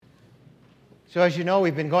So as you know,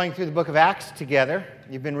 we've been going through the book of Acts together.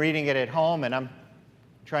 You've been reading it at home, and I'm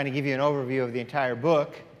trying to give you an overview of the entire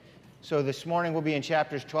book. So this morning we'll be in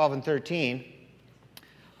chapters 12 and 13.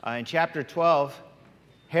 In chapter 12,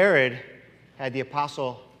 Herod had the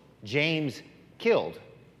apostle James killed.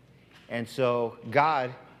 And so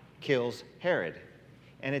God kills Herod.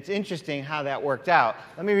 And it's interesting how that worked out.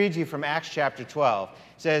 Let me read you from Acts chapter 12. It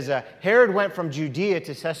says, Herod went from Judea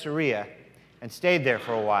to Caesarea and stayed there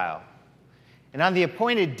for a while. And on the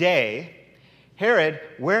appointed day, Herod,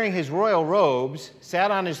 wearing his royal robes, sat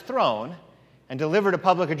on his throne and delivered a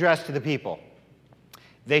public address to the people.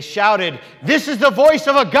 They shouted, "This is the voice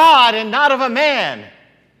of a God and not of a man."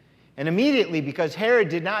 And immediately, because Herod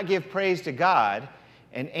did not give praise to God,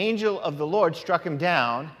 an angel of the Lord struck him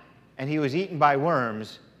down, and he was eaten by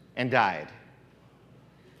worms and died.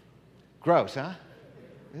 Gross, huh?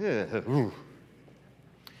 Ugh.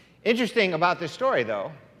 Interesting about this story,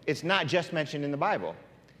 though, it's not just mentioned in the Bible.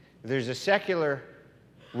 There's a secular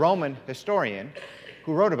Roman historian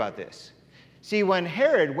who wrote about this. See, when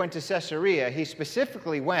Herod went to Caesarea, he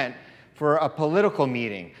specifically went for a political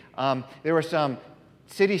meeting. There were some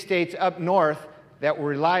city-states up north that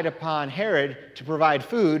relied upon Herod to provide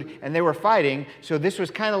food, and they were fighting, so this was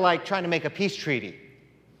kind of like trying to make a peace treaty.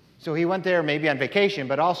 So he went there maybe on vacation,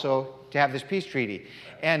 but also to have this peace treaty.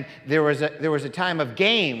 And there was a time of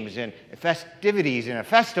games and festivities and a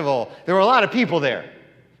festival. There were a lot of people there.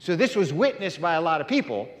 So this was witnessed by a lot of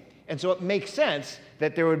people, and so it makes sense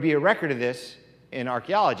that there would be a record of this in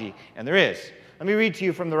archaeology, and there is. Let me read to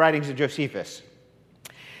you from the writings of Josephus.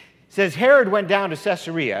 It says, Herod went down to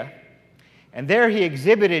Caesarea, and there he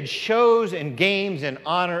exhibited shows and games in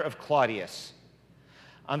honor of Claudius.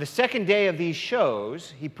 On the second day of these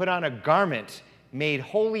shows, he put on a garment made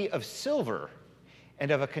wholly of silver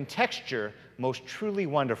and of a contexture most truly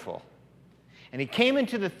wonderful. And he came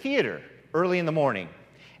into the theater early in the morning,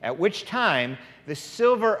 at which time the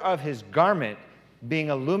silver of his garment, being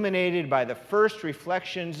illuminated by the first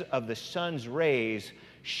reflections of the sun's rays,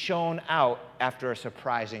 shone out after a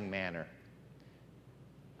surprising manner.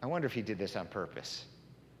 I wonder if he did this on purpose.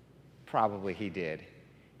 Probably he did.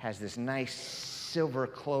 Has this nice silver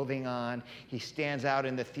clothing on. He stands out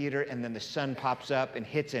in the theater, and then the sun pops up and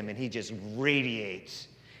hits him, and he just radiates.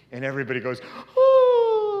 And everybody goes,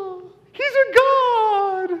 "Oh, he's a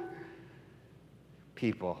god!"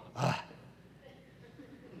 People,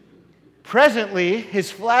 Presently,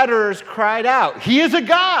 his flatterers cried out, "He is a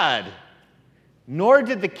god!" Nor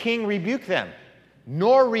did the king rebuke them,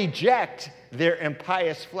 nor reject their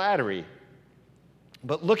impious flattery.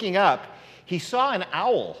 But looking up, he saw an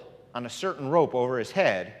owl on a certain rope over his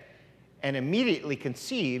head, and immediately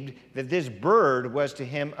conceived that this bird was to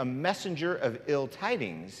him a messenger of ill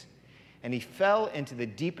tidings, and he fell into the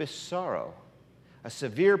deepest sorrow. A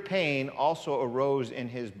severe pain also arose in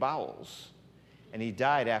his bowels, and he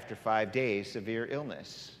died after 5 days' severe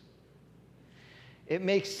illness. It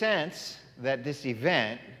makes sense that this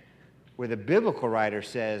event, where the biblical writer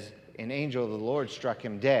says an angel of the Lord struck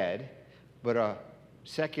him dead, but a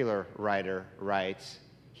secular writer writes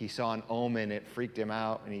he saw an omen, it freaked him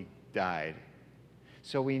out, and he died.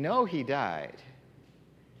 So we know he died.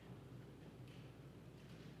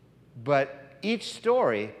 But each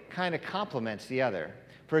story kind of complements the other.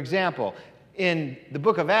 For example, in the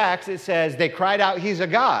book of Acts, it says they cried out, "He's a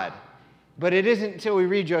god." But it isn't until we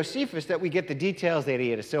read Josephus that we get the details that he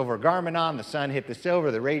had a silver garment on, the sun hit the silver,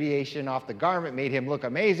 the radiation off the garment made him look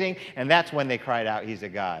amazing, and that's when they cried out, "He's a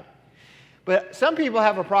god." But some people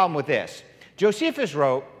have a problem with this. Josephus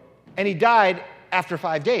wrote, and he died after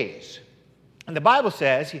 5 days. And the Bible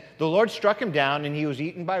says the Lord struck him down, and he was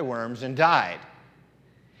eaten by worms and died.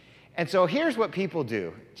 And so here's what people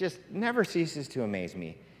do. It just never ceases to amaze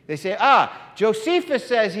me. They say, Josephus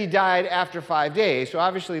says he died after 5 days, so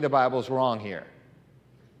obviously the Bible's wrong here.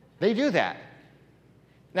 They do that.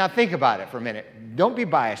 Now think about it for a minute. Don't be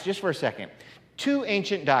biased, just for a second. 2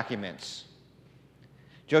 ancient documents.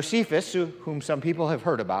 Josephus, whom some people have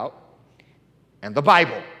heard about, and the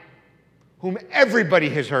Bible, whom everybody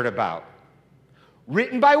has heard about.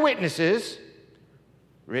 Written by witnesses,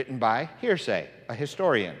 written by hearsay, a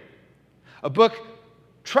historian. A book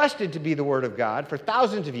trusted to be the Word of God for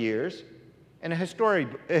thousands of years, and a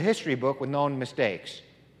history book with known mistakes.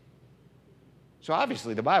 So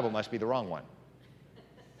obviously the Bible must be the wrong one.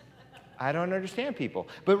 I don't understand people.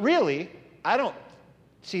 But really, I don't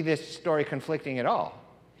see this story conflicting at all.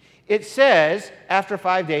 It says after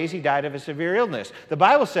 5 days he died of a severe illness. The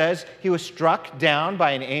Bible says he was struck down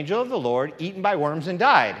by an angel of the Lord, eaten by worms, and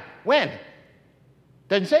died. When?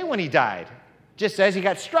 Doesn't say when he died. Just says he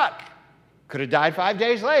got struck. Could have died 5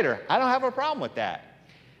 days later. I don't have a problem with that.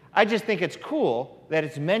 I just think it's cool that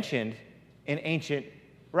it's mentioned in ancient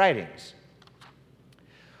writings.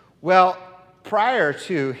 Well, prior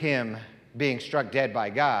to him being struck dead by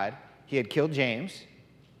God, he had killed James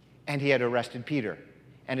and he had arrested Peter.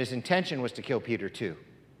 And his intention was to kill Peter too.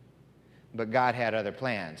 But God had other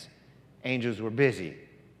plans. Angels were busy.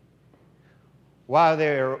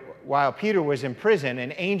 While Peter was in prison,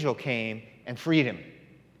 an angel came and freed him.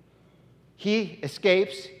 He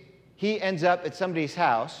escapes. He ends up at somebody's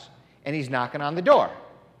house, and he's knocking on the door.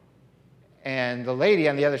 And the lady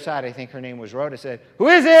on the other side, I think her name was Rhoda, said, "Who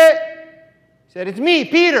is it?" He said, "It's me,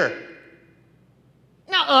 Peter."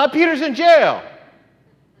 "Nuh-uh, Peter's in jail.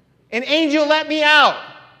 An angel let me out."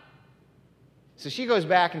 So she goes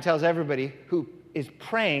back and tells everybody who is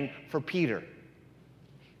praying for Peter.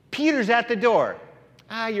 Peter's at the door.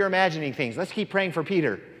 You're imagining things. Let's keep praying for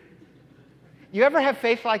Peter. You ever have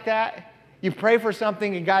faith like that? You pray for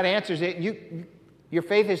something and God answers it, and your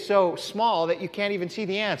faith is so small that you can't even see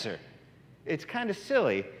the answer. It's kind of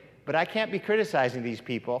silly, but I can't be criticizing these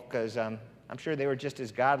people because I'm sure they were just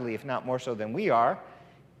as godly, if not more so than we are,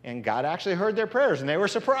 and God actually heard their prayers, and they were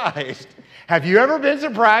surprised. Have you ever been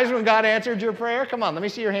surprised when God answered your prayer? Come on, let me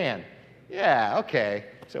see your hand. Yeah, okay.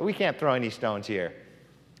 So we can't throw any stones here.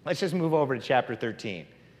 Let's just move over to chapter 13.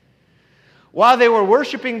 While they were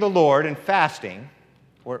worshiping the Lord and fasting,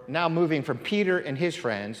 we're now moving from Peter and his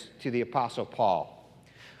friends to the Apostle Paul.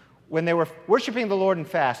 When they were worshiping the Lord and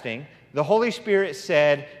fasting, the Holy Spirit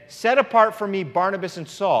said, "Set apart for me Barnabas and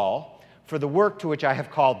Saul for the work to which I have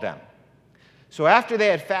called them." So after they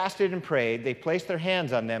had fasted and prayed, they placed their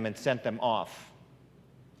hands on them and sent them off.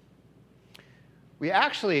 We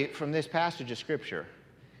actually, from this passage of Scripture,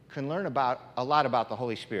 can learn a lot about the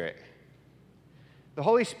Holy Spirit. The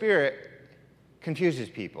Holy Spirit confuses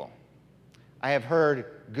people. I have heard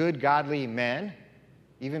good, godly men,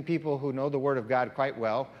 even people who know the Word of God quite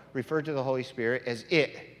well, refer to the Holy Spirit as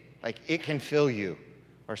it, like it can fill you,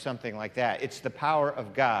 or something like that. It's the power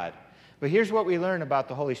of God. But here's what we learn about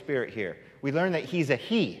the Holy Spirit here. We learn that he's a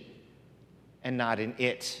he and not an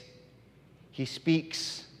it. He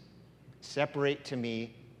speaks, "Separate to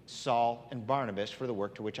me Saul and Barnabas for the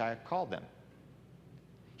work to which I have called them."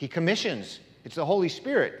 He commissions. It's the Holy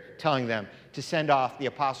Spirit telling them to send off the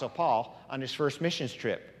Apostle Paul on his first missions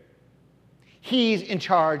trip. He's in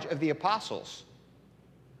charge of the apostles.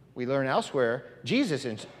 We learn elsewhere Jesus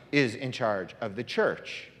is in charge of the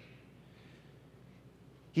church.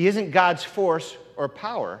 He isn't God's force or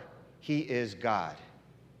power. He is God.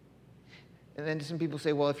 And then some people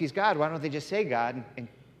say, well, if he's God, why don't they just say God and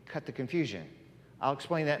cut the confusion? I'll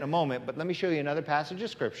explain that in a moment, but let me show you another passage of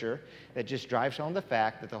Scripture that just drives home the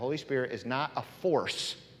fact that the Holy Spirit is not a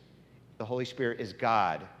force. The Holy Spirit is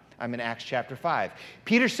God. I'm in Acts chapter 5.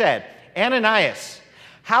 Peter said, "Ananias,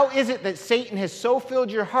 how is it that Satan has so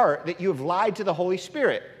filled your heart that you have lied to the Holy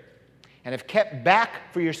Spirit and have kept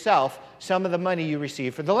back for yourself some of the money you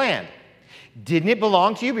received for the land? Didn't it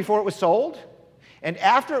belong to you before it was sold? And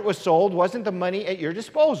after it was sold, wasn't the money at your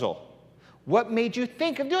disposal? What made you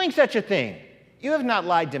think of doing such a thing? You have not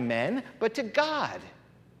lied to men, but to God."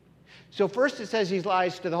 So first it says he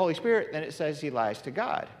lies to the Holy Spirit, then it says he lies to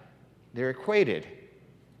God. They're equated.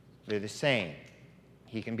 They're the same.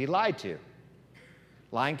 He can be lied to.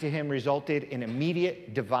 Lying to him resulted in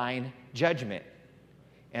immediate divine judgment.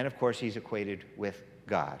 And of course, he's equated with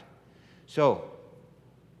God. So,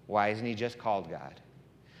 why isn't he just called God?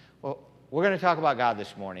 Well, we're going to talk about God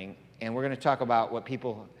this morning, and we're going to talk about what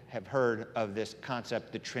people have heard of this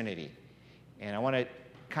concept, the Trinity. And I want to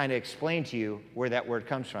kind of explain to you where that word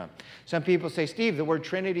comes from. Some people say, Steve, the word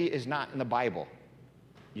Trinity is not in the Bible.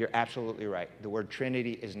 You're absolutely right. The word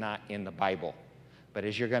Trinity is not in the Bible. But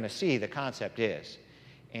as you're going to see, the concept is.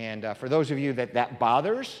 And for those of you that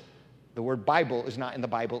bothers, the word Bible is not in the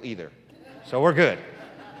Bible either. So we're good.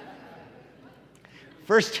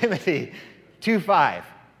 1 Timothy 2:5.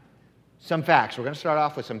 Some facts. We're going to start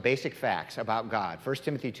off with some basic facts about God. 1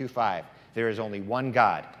 Timothy 2:5. There is only one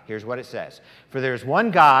God. Here's what it says. For there is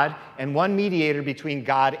one God and one mediator between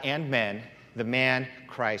God and men, the man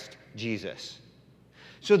Christ Jesus.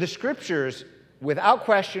 So the Scriptures, without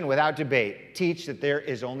question, without debate, teach that there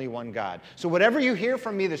is only one God. So whatever you hear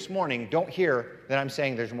from me this morning, don't hear that I'm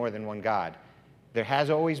saying there's more than one God. There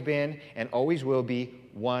has always been and always will be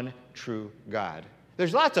one true God.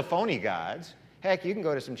 There's lots of phony gods. Heck, you can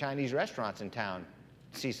go to some Chinese restaurants in town,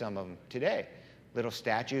 see some of them today. Little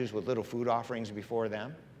statues with little food offerings before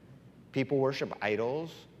them. People worship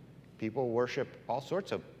idols. People worship all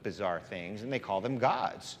sorts of bizarre things, and they call them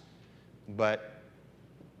gods. But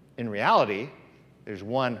in reality, there's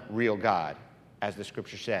one real God. as the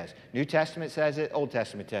Scripture says. New Testament says it, Old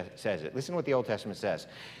Testament says it. Listen to what the Old Testament says.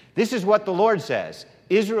 This is what the Lord says,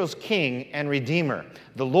 Israel's King and Redeemer,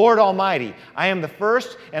 the Lord Almighty. I am the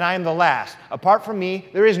first and I am the last. Apart from me,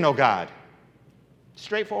 there is no God.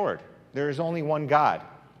 Straightforward. There is only one God.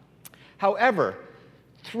 However,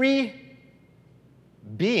 three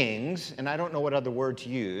beings, and I don't know what other word to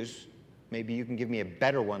use, maybe you can give me a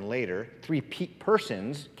better one later, three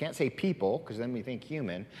persons, can't say people because then we think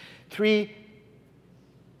human, three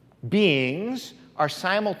beings are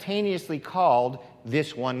simultaneously called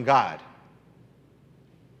this one God.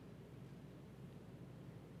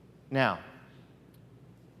 Now,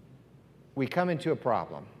 we come into a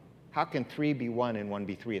problem. How can three be one and one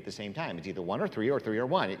be three at the same time? It's either one or three or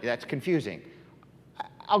one. That's confusing.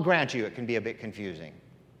 I'll grant you it can be a bit confusing.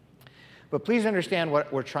 But please understand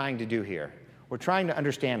what we're trying to do here. We're trying to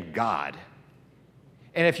understand God.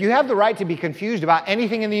 And if you have the right to be confused about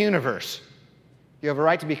anything in the universe, you have a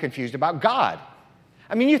right to be confused about God.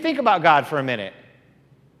 I mean, you think about God for a minute.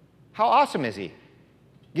 How awesome is he?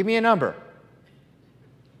 Give me a number.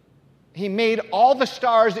 He made all the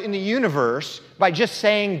stars in the universe by just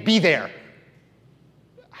saying, be there.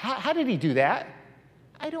 How did he do that?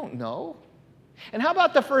 I don't know. And how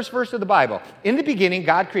about the first verse of the Bible? In the beginning,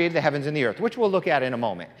 God created the heavens and the earth, which we'll look at in a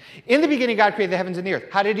moment. In the beginning, God created the heavens and the earth.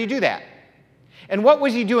 How did he do that? And what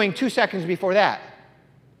was he doing 2 seconds before that?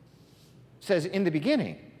 It says, in the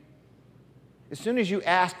beginning. As soon as you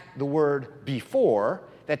ask the word before,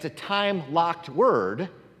 that's a time-locked word,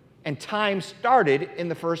 and time started in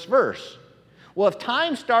the first verse. Well, if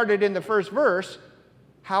time started in the first verse,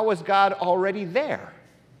 how was God already there?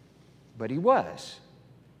 But he was.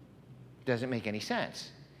 Doesn't make any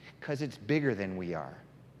sense, because it's bigger than we are.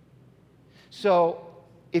 So,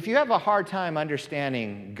 if you have a hard time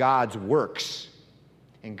understanding God's works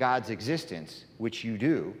and God's existence, which you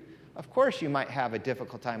do, of course you might have a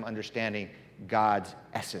difficult time understanding God's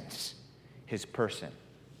essence, his person.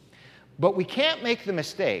 But we can't make the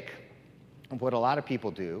mistake of what a lot of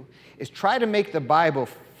people do, is try to make the Bible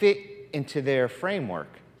fit into their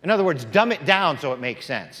framework. In other words, dumb it down so it makes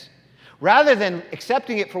sense. Rather than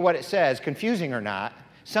accepting it for what it says, confusing or not,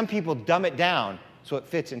 some people dumb it down so it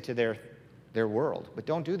fits into their world. But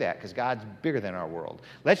don't do that, because God's bigger than our world.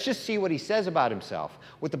 Let's just see what he says about himself,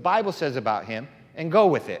 what the Bible says about him, and go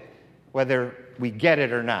with it, whether we get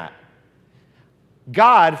it or not.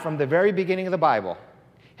 God, from the very beginning of the Bible,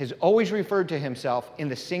 has always referred to himself in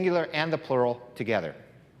the singular and the plural together.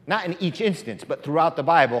 Not in each instance, but throughout the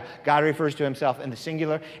Bible, God refers to himself in the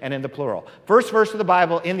singular and in the plural. First verse of the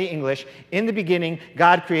Bible in the English, in the beginning,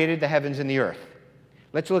 God created the heavens and the earth.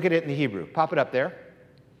 Let's look at it in the Hebrew. Pop it up there.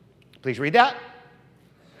 Please read that.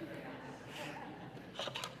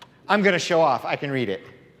 I'm going to show off. I can read it.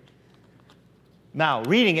 Now,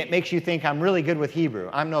 reading it makes you think I'm really good with Hebrew.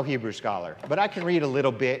 I'm no Hebrew scholar, but I can read a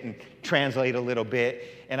little bit and translate a little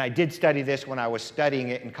bit. And I did study this when I was studying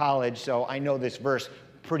it in college, so I know this verse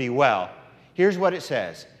pretty well. Here's what it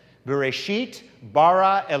says. Bereshit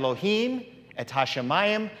bara Elohim et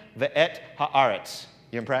hashamayim ve'et haaretz.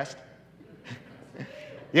 You impressed?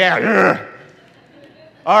 Yeah.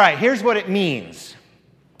 All right, here's what it means.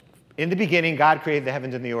 In the beginning, God created the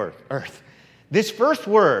heavens and the earth. This first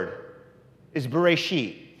word is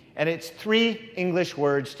Bereshit, and it's three English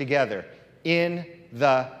words together. In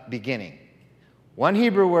the beginning. One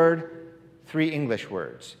Hebrew word, three English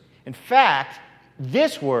words. In fact,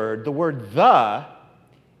 this word, the word the,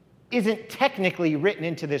 isn't technically written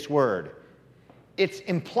into this word. It's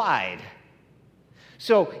implied.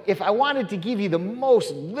 So if I wanted to give you the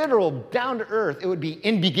most literal, down-to-earth, it would be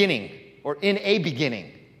in beginning or in a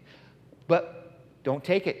beginning. But don't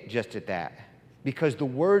take it just at that, because the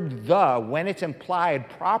word the, when it's implied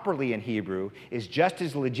properly in Hebrew, is just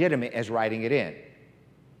as legitimate as writing it in.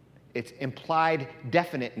 It's implied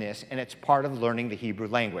definiteness, and it's part of learning the Hebrew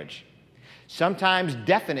language. Sometimes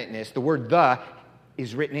definiteness, the word the,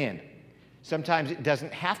 is written in. Sometimes it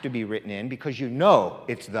doesn't have to be written in because you know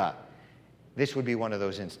it's the. This would be one of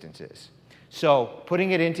those instances. So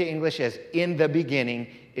putting it into English as in the beginning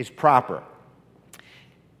is proper.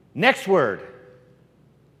 Next word,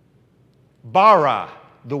 bara.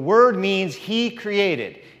 The word means he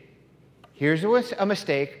created. Here's a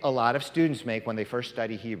mistake a lot of students make when they first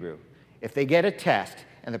study Hebrew. If they get a test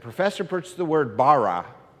and the professor puts the word bara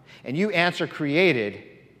and you answer created,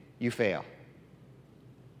 you fail.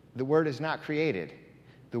 The word is not created.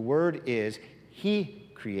 The word is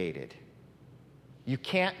he created. You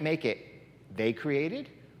can't make it they created,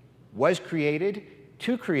 was created,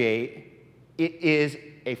 to create. It is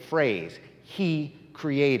a phrase. He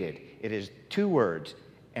created. It is two words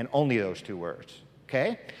and only those two words.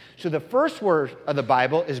 Okay? So the first word of the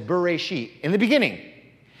Bible is Bereshit, in the beginning.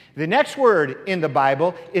 The next word in the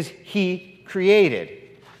Bible is He created.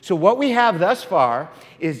 So what we have thus far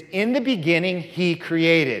is in the beginning He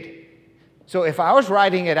created. So if I was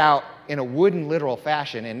writing it out in a wooden literal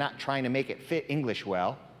fashion and not trying to make it fit English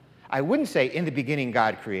well, I wouldn't say in the beginning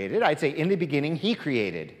God created. I'd say in the beginning He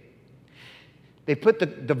created. They put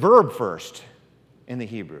the verb first in the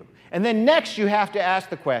Hebrew. And then next you have to ask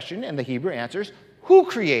the question, and the Hebrew answers, who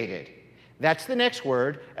created? That's the next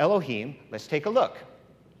word, Elohim. Let's take a look.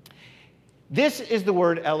 This is the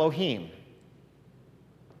word Elohim.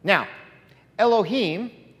 Now,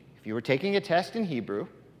 Elohim, if you were taking a test in Hebrew,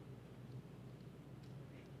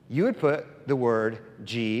 you would put the word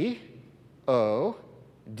G-O-D-S.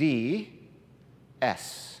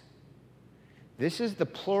 This is the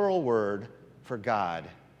plural word for God.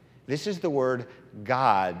 This is the word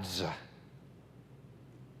gods.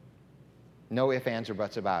 No ifs, ands, or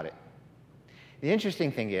buts about it. The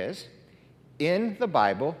interesting thing is, in the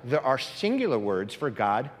Bible, there are singular words for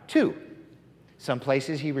God too. Some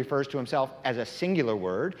places he refers to himself as a singular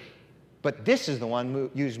word, but this is the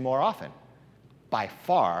one used more often, by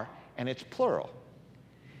far, and it's plural.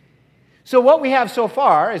 So what we have so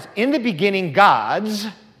far is, in the beginning, gods,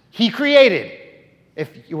 He created,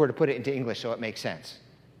 if you were to put it into English so it makes sense.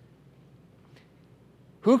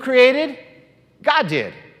 Who created? God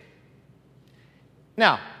did.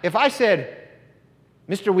 Now, if I said,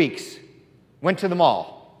 Mr. Weeks went to the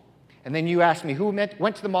mall, and then you asked me who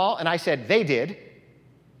went to the mall, and I said, they did,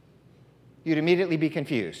 you'd immediately be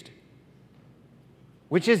confused.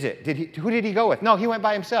 Which is it? Who did he go with? No, he went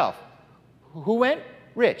by himself. Who went?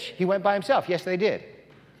 Rich. He went by himself. Yes, they did.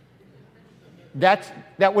 That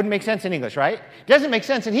wouldn't make sense in English, right? It doesn't make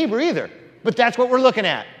sense in Hebrew either, but that's what we're looking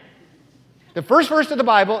at. The first verse of the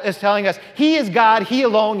Bible is telling us, He is God, He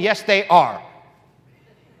alone, yes, they are.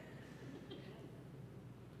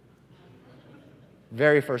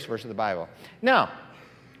 Very first verse of the Bible. Now,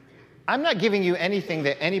 I'm not giving you anything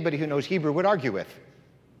that anybody who knows Hebrew would argue with.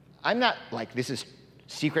 I'm not like, this is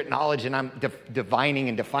secret knowledge and I'm divining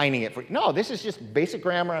and defining it. No, this is just basic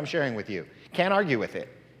grammar I'm sharing with you. Can't argue with it.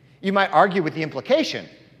 You might argue with the implication,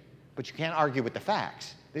 but you can't argue with the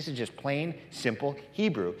facts. This is just plain, simple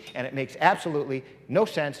Hebrew, and it makes absolutely no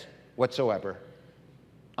sense whatsoever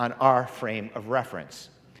on our frame of reference.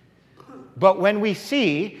 But when we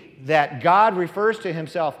see that God refers to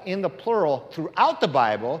himself in the plural throughout the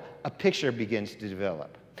Bible, a picture begins to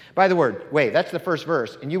develop. By the way, that's the first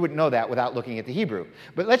verse, and you wouldn't know that without looking at the Hebrew.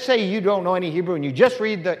 But let's say you don't know any Hebrew and you just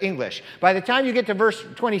read the English. By the time you get to verse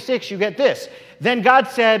 26, you get this. Then God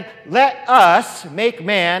said, "Let us make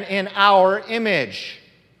man in our image."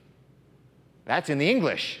 That's in the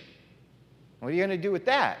English. What are you going to do with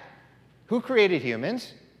that? Who created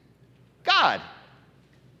humans? God.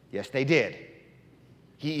 Yes, they did.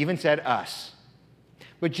 He even said us.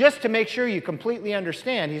 But just to make sure you completely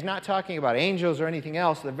understand, he's not talking about angels or anything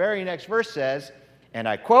else. The very next verse says, and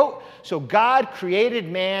I quote, "So God created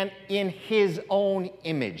man in his own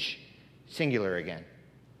image." Singular again.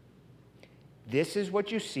 This is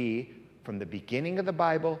what you see from the beginning of the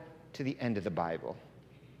Bible to the end of the Bible.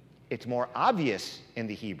 It's more obvious in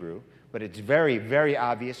the Hebrew, but it's very, very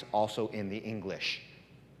obvious also in the English.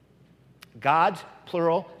 God's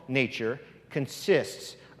plural nature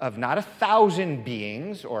consists of not 1,000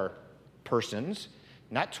 beings or persons,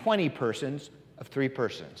 not 20 persons, of 3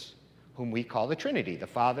 persons, whom we call the Trinity, the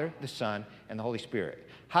Father, the Son, and the Holy Spirit.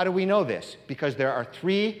 How do we know this? Because there are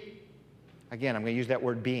 3, again, I'm going to use that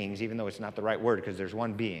word beings, even though it's not the right word because there's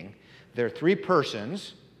one being. There are 3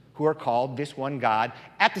 persons who are called this one God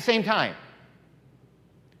at the same time.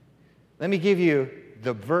 Let me give you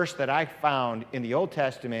the verse that I found in the Old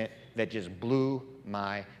Testament that just blew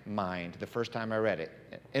my mind the first time I read it.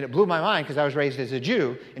 And it blew my mind because I was raised as a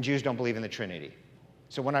Jew, and Jews don't believe in the Trinity.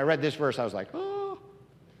 So when I read this verse, I was like, oh.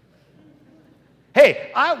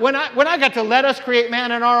 Hey, when I got to let us create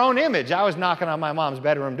man in our own image, I was knocking on my mom's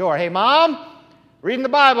bedroom door. Hey, Mom, reading the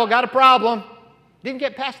Bible, got a problem. Didn't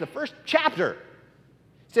get past the first chapter.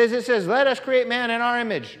 It says, let us create man in our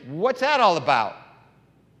image. What's that all about?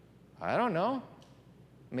 I don't know.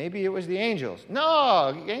 Maybe it was the angels.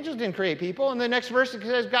 No, the angels didn't create people. And the next verse it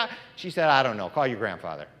says God. She said, I don't know. Call your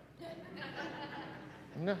grandfather.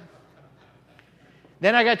 No.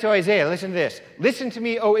 Then I got to Isaiah. Listen to this. Listen to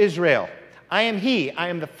me, O Israel. I am he. I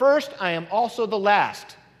am the first. I am also the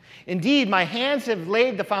last. Indeed, my hands have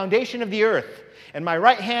laid the foundation of the earth, and my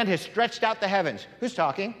right hand has stretched out the heavens. Who's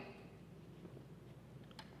talking?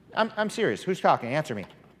 I'm serious. Who's talking? Answer me.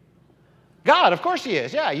 God, of course he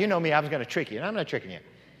is. Yeah, you know me. I was going to trick you, and I'm not tricking you.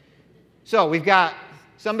 So we've got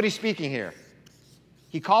somebody speaking here.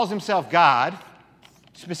 He calls himself God.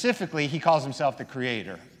 Specifically, he calls himself the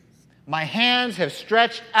Creator. My hands have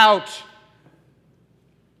stretched out.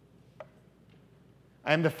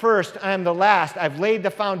 I am the first, I am the last. I've laid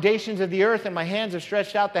the foundations of the earth, and my hands have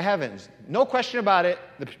stretched out the heavens. No question about it,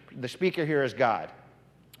 the speaker here is God.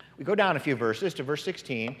 We go down a few verses to verse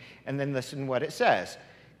 16, and then listen what it says.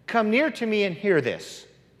 Come near to me and hear this.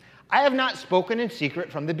 I have not spoken in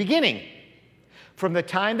secret from the beginning. From the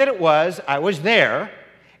time that it was, I was there,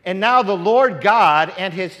 and now the Lord God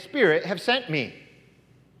and his Spirit have sent me.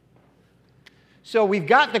 So we've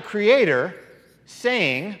got the Creator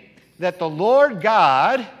saying that the Lord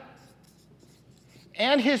God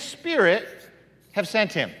and his Spirit have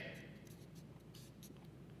sent him.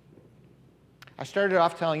 I started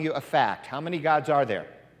off telling you a fact. How many gods are there?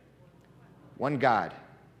 One God.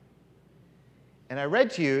 And I read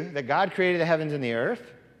to you that God created the heavens and the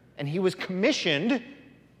earth, and he was commissioned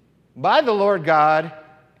by the Lord God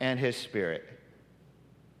and his Spirit.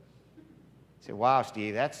 You say, wow,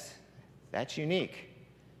 Steve, that's unique.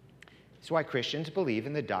 That's why Christians believe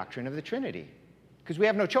in the doctrine of the Trinity, because we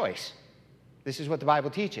have no choice. This is what the Bible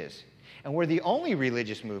teaches. And we're the only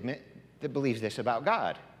religious movement that believes this about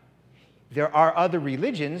God. There are other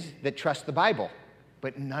religions that trust the Bible,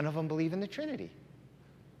 but none of them believe in the Trinity.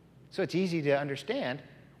 So it's easy to understand.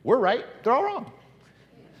 We're right, they're all wrong.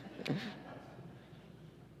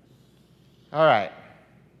 All right.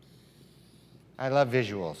 I love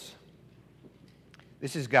visuals.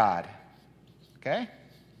 This is God. Okay?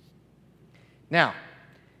 Now,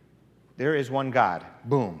 there is one God.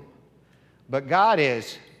 Boom. But God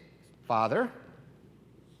is Father,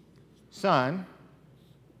 Son,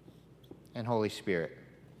 and Holy Spirit.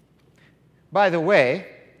 By the way,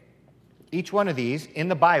 each one of these in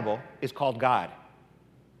the Bible is called God.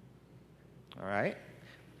 All right?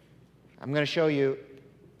 I'm going to show you,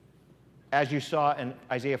 as you saw in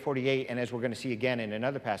Isaiah 48, and as we're going to see again in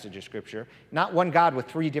another passage of Scripture, not one God with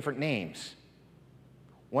three different names.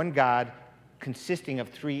 One God consisting of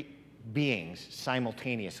three beings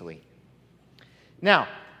simultaneously. Now,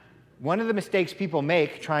 one of the mistakes people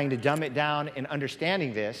make trying to dumb it down in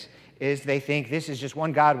understanding this is they think this is just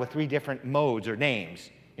one God with three different modes or names.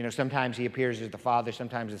 You know, sometimes he appears as the Father,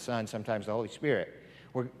 sometimes the Son, sometimes the Holy Spirit.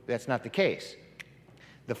 That's not the case.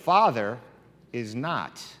 The Father is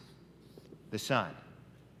not the Son.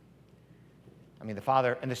 I mean, the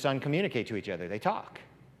Father and the Son communicate to each other. They talk.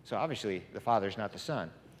 So obviously, the Father is not the Son.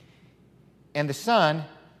 And the Son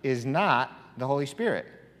is not the Holy Spirit.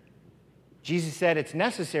 Jesus said, it's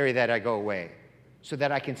necessary that I go away so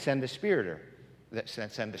that I can send the Spiriter.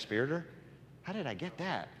 Send the Spiriter? How did I get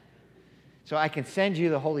that? So I can send you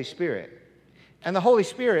the Holy Spirit. And the Holy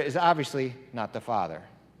Spirit is obviously not the Father.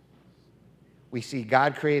 We see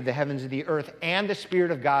God created the heavens and the earth, and the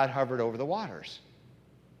Spirit of God hovered over the waters.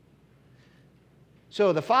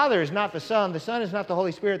 So the Father is not the Son is not the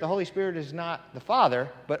Holy Spirit is not the Father,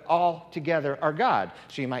 but all together are God.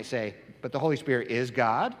 So you might say, but the Holy Spirit is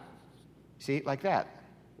God? See, like that.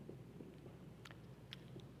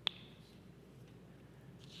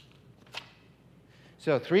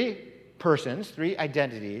 So three persons, three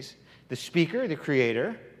identities, the speaker, the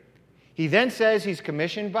Creator. He then says he's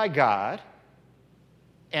commissioned by God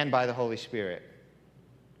and by the Holy Spirit.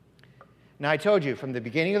 Now I told you, from the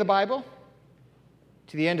beginning of the Bible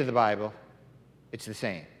to the end of the Bible, it's the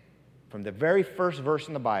same. From the very first verse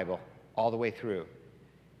in the Bible all the way through.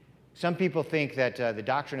 Some people think that the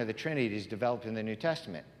doctrine of the Trinity is developed in the New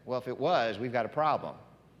Testament. Well, if it was, we've got a problem,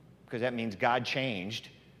 because that means God changed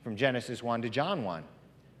from Genesis 1 to John 1.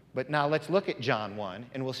 But now let's look at John 1,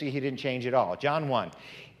 and we'll see he didn't change at all. John 1,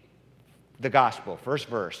 the gospel, first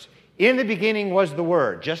verse. In the beginning was the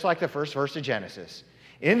Word, just like the first verse of Genesis.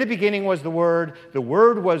 In the beginning was the Word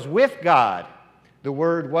was with God, the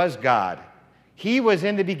Word was God. He was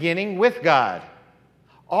in the beginning with God.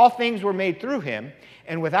 All things were made through him,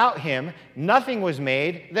 and without him nothing was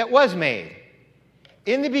made that was made.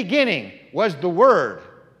 In the beginning was the Word.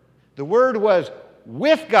 The Word was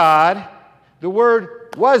with God. The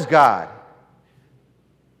Word was God.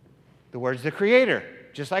 The Word's the Creator,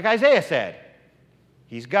 just like Isaiah said.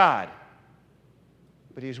 He's God,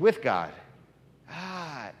 but he's with God.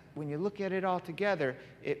 When you look at it all together,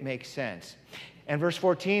 it makes sense. And verse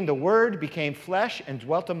 14, the Word became flesh and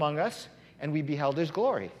dwelt among us, and we beheld his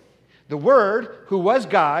glory. The Word, who was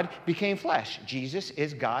God, became flesh. Jesus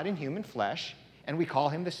is God in human flesh, and we call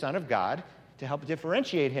him the Son of God to help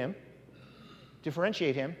differentiate him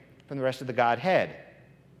from the rest of the Godhead.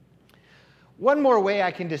 One more way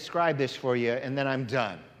I can describe this for you, and then I'm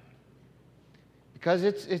done. Because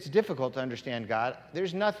it's difficult to understand God.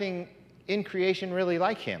 There's nothing in creation really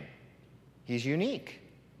like him. He's unique.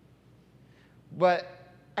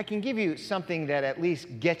 but I can give you something that at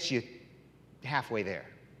least gets you halfway there.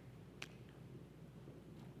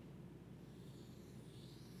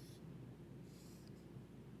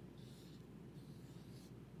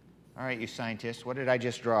 All right, you scientists, what did I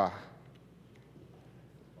just draw?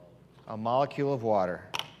 A molecule of water.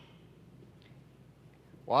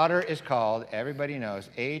 Water is called, everybody knows,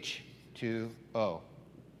 H2O.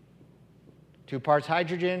 2 parts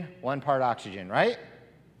hydrogen, 1 part oxygen, right?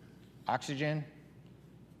 Oxygen,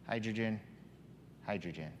 hydrogen,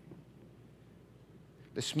 hydrogen.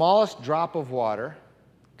 The smallest drop of water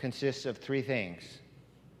consists of 3 things.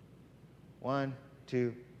 1,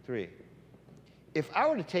 2, 3. If I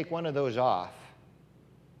were to take one of those off,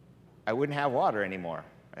 I wouldn't have water anymore.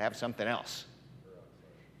 I'd have something else.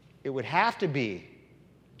 It would have to be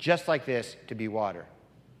just like this to be water.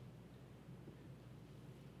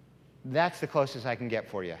 That's the closest I can get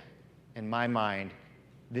for you. In my mind,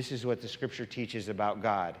 this is what the Scripture teaches about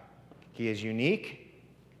God. He is unique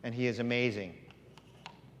and He is amazing.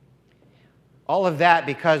 All of that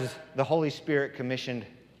because the Holy Spirit commissioned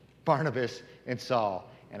Barnabas and Saul.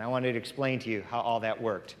 And I wanted to explain to you how all that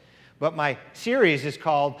worked. But my series is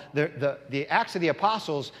called the Acts of the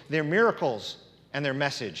Apostles, Their Miracles and Their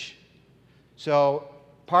Message. So,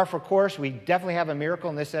 par for course, we definitely have a miracle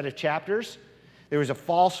in this set of chapters. There was a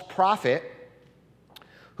false prophet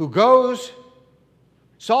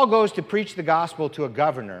Saul goes to preach the gospel to a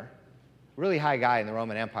governor, really high guy in the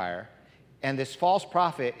Roman Empire, and this false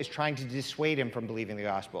prophet is trying to dissuade him from believing the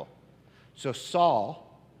gospel. So Saul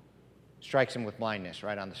strikes him with blindness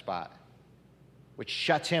right on the spot, which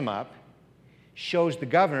shuts him up, shows the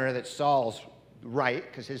governor that Saul's right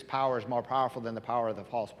because his power is more powerful than the power of the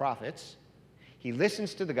false prophets. He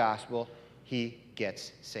listens to the gospel. He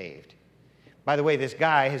gets saved. By the way, this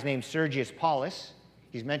guy, his name's Sergius Paulus.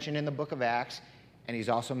 He's mentioned in the book of Acts, and he's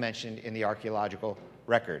also mentioned in the archaeological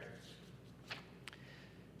record.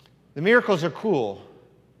 The miracles are cool,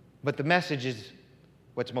 but the message is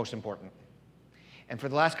what's most important. And for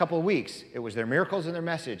the last couple of weeks, it was their miracles and their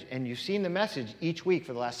message. And you've seen the message each week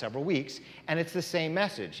for the last several weeks, and it's the same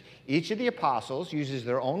message. Each of the apostles uses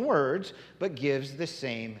their own words, but gives the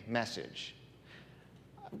same message.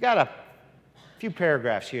 I've got a few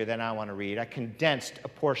paragraphs here that I want to read. I condensed a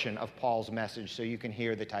portion of Paul's message so you can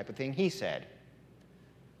hear the type of thing he said.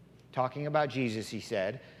 Talking about Jesus, he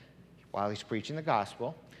said, while he's preaching the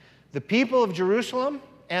gospel, the people of Jerusalem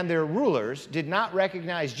and their rulers did not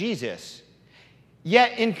recognize Jesus.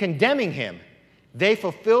 Yet in condemning him, they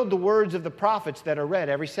fulfilled the words of the prophets that are read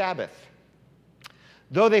every Sabbath.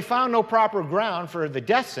 Though they found no proper ground for the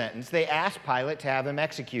death sentence, they asked Pilate to have him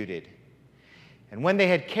executed. And when they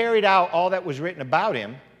had carried out all that was written about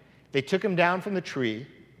him, they took him down from the tree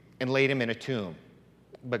and laid him in a tomb.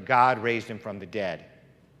 But God raised him from the dead.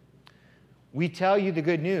 We tell you the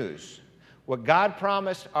good news. What God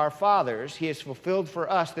promised our fathers, He has fulfilled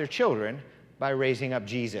for us, their children, by raising up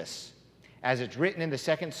Jesus. As it's written in the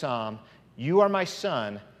 2nd Psalm, "You are my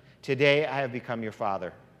son, today I have become your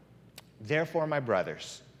father." Therefore, my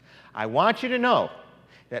brothers, I want you to know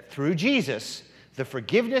that through Jesus, the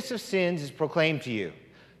forgiveness of sins is proclaimed to you.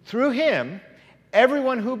 Through Him,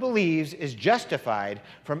 everyone who believes is justified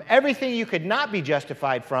from everything you could not be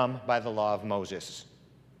justified from by the law of Moses.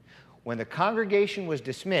 When the congregation was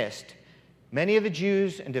dismissed, many of the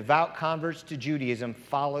Jews and devout converts to Judaism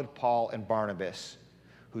followed Paul and Barnabas,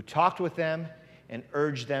 who talked with them and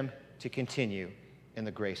urged them to continue in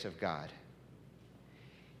the grace of God.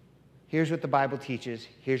 Here's what the Bible teaches.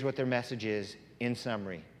 Here's what their message is in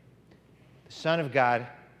summary. The Son of God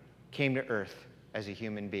came to earth as a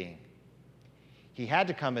human being. He had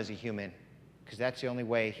to come as a human because that's the only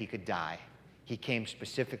way He could die. He came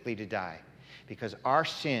specifically to die because our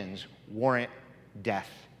sins warrant death.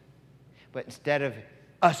 But instead of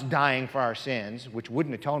us dying for our sins, which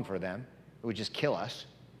wouldn't atone for them, it would just kill us,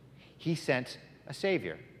 He sent a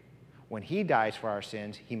Savior. When He dies for our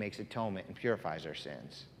sins, He makes atonement and purifies our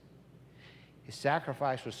sins. His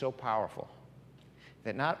sacrifice was so powerful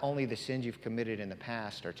that not only the sins you've committed in the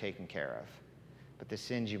past are taken care of, but the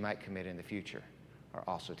sins you might commit in the future are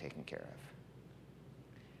also taken care of.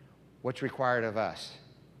 What's required of us?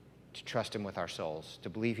 To trust Him with our souls, to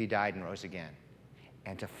believe He died and rose again,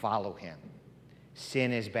 and to follow Him.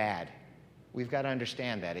 Sin is bad. We've got to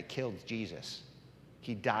understand that. It killed Jesus.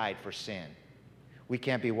 He died for sin. We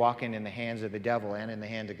can't be walking in the hands of the devil and in the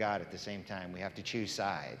hand of God at the same time. We have to choose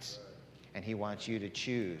sides. And He wants you to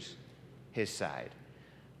choose His side.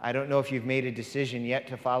 I don't know if you've made a decision yet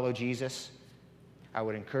to follow Jesus. I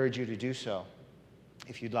would encourage you to do so.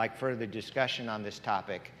 If you'd like further discussion on this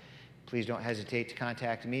topic, please don't hesitate to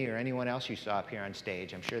contact me or anyone else you saw up here on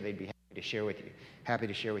stage. I'm sure they'd be happy. to share with you. Happy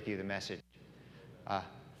to share with you the message.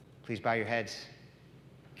 Please bow your heads.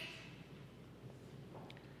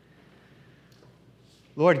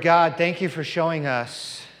 Lord God, thank you for showing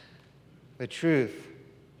us the truth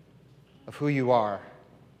of who you are.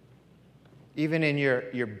 Even in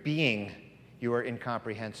your being, you are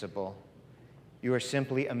incomprehensible. You are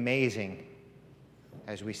simply amazing,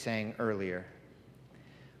 as we sang earlier.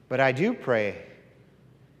 But I do pray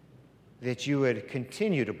that you would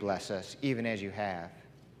continue to bless us, even as you have.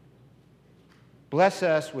 Bless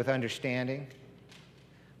us with understanding.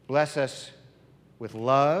 Bless us with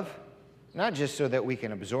love, not just so that we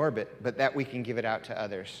can absorb it, but that we can give it out to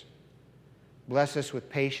others. Bless us with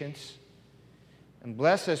patience, and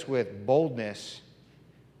bless us with boldness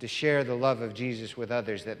to share the love of Jesus with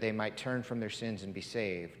others, that they might turn from their sins and be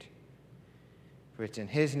saved. For it's in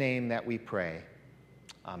his name that we pray.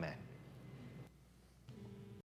 Amen.